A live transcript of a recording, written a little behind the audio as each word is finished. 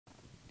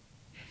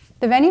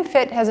The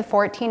VenueFit has a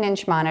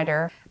 14-inch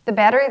monitor. The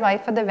battery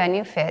life of the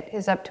VenueFit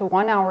is up to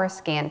 1 hour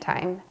scan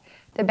time.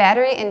 The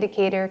battery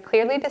indicator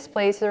clearly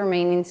displays the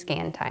remaining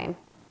scan time.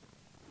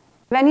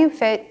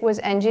 VenueFit was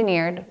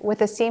engineered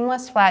with a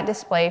seamless flat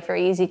display for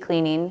easy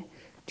cleaning.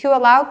 To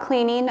allow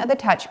cleaning of the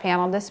touch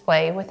panel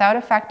display without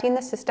affecting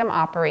the system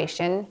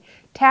operation,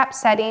 tap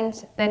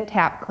Settings, then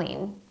tap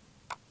Clean.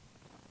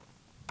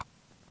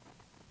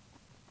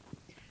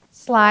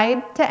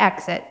 Slide to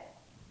exit.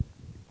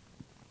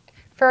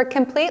 For a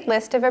complete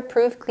list of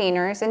approved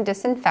cleaners and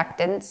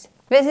disinfectants,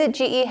 visit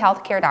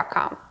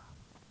gehealthcare.com.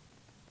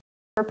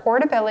 For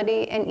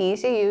portability and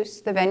easy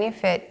use, the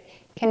VenueFit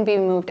can be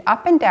moved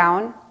up and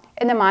down,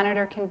 and the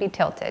monitor can be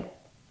tilted.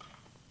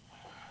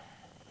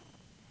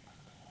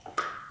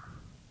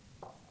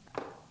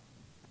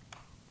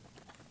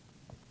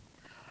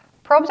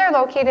 Probes are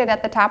located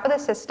at the top of the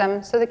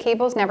system so the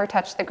cables never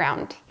touch the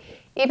ground,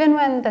 even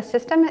when the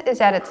system is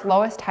at its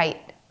lowest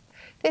height.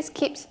 This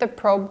keeps the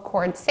probe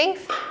cord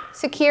safe,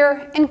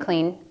 secure, and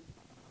clean.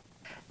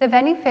 The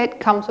VenueFit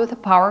comes with a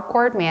power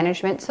cord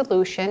management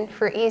solution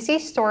for easy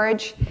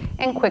storage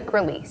and quick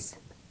release.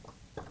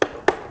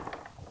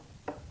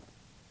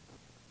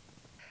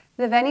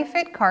 The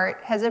VenueFit cart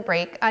has a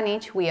brake on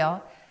each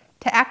wheel.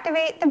 To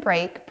activate the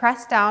brake,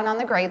 press down on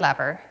the gray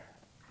lever.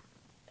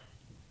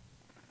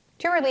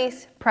 To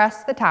release,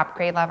 press the top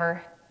gray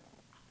lever.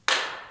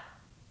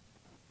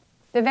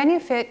 The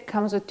VenueFit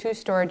comes with 2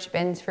 storage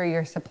bins for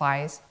your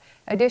supplies.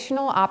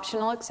 Additional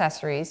optional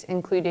accessories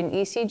include an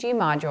ECG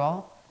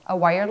module, a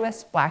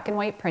wireless black and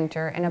white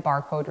printer, and a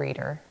barcode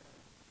reader.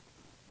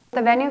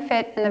 The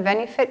VenueFit and the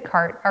VenueFit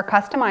cart are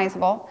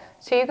customizable,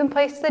 so you can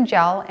place the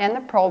gel and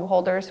the probe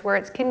holders where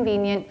it's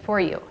convenient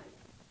for you.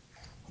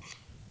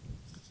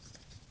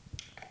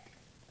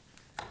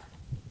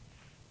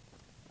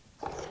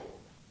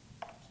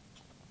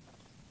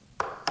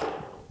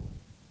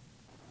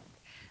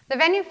 The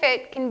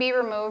VenueFit can be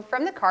removed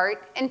from the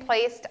cart and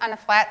placed on a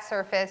flat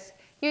surface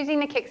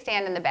using a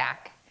kickstand in the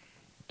back.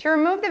 To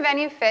remove the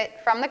VenueFit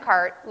from the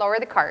cart, lower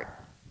the cart.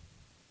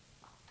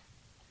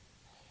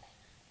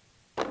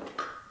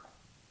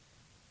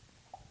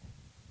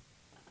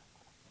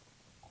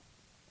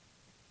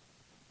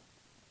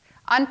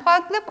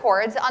 Unplug the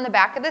cords on the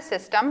back of the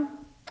system.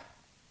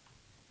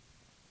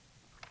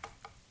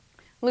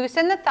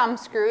 Loosen the thumb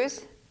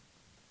screws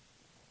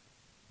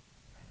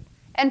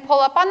and pull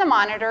up on the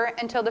monitor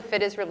until the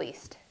fit is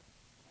released.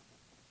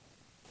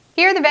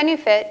 Here the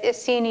VenueFit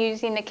is seen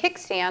using the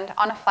kickstand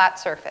on a flat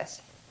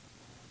surface.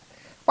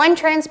 When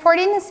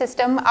transporting the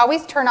system,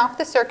 always turn off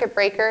the circuit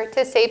breaker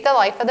to save the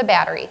life of the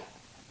battery.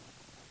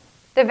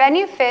 The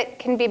VenueFit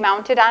can be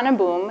mounted on a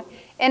boom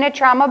in a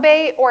trauma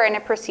bay or in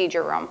a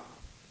procedure room.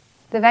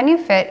 The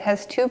VenueFit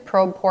has 2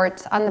 probe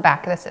ports on the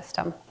back of the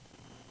system.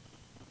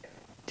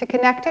 To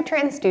connect a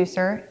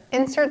transducer,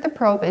 insert the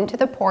probe into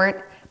the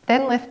port,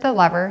 then lift the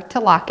lever to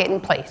lock it in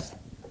place.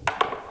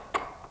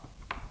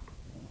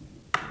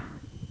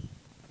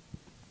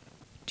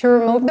 To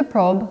remove the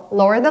probe,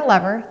 lower the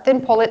lever,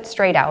 then pull it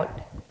straight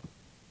out.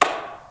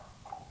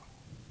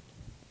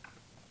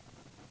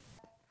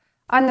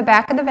 On the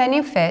back of the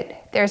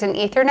VenueFit, there's an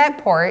Ethernet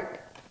port,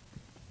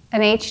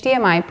 an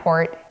HDMI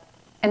port,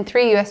 and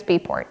 3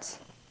 USB ports.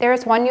 There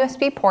is 1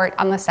 USB port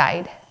on the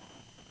side.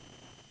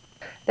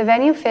 The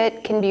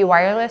VenueFit can be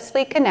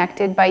wirelessly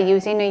connected by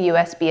using a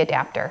USB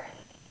adapter.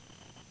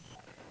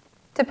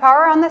 To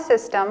power on the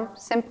system,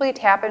 simply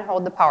tap and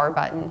hold the power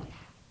button.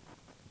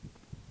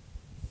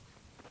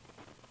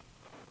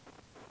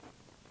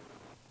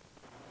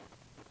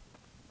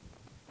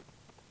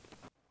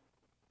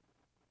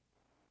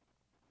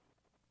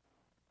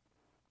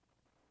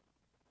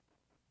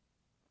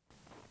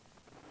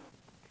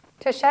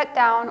 To shut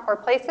down or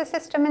place the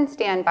system in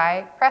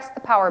standby, press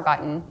the power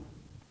button.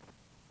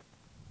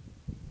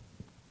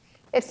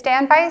 If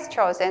standby is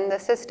chosen, the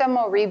system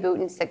will reboot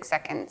in 6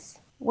 seconds.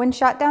 When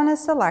shutdown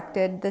is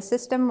selected, the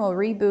system will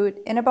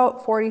reboot in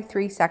about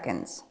 43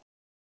 seconds.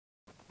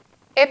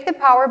 If the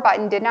power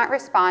button did not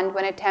respond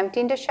when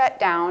attempting to shut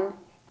down,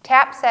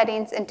 tap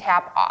Settings and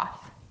tap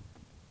Off.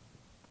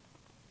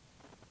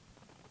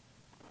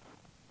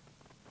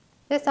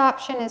 This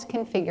option is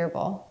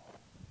configurable.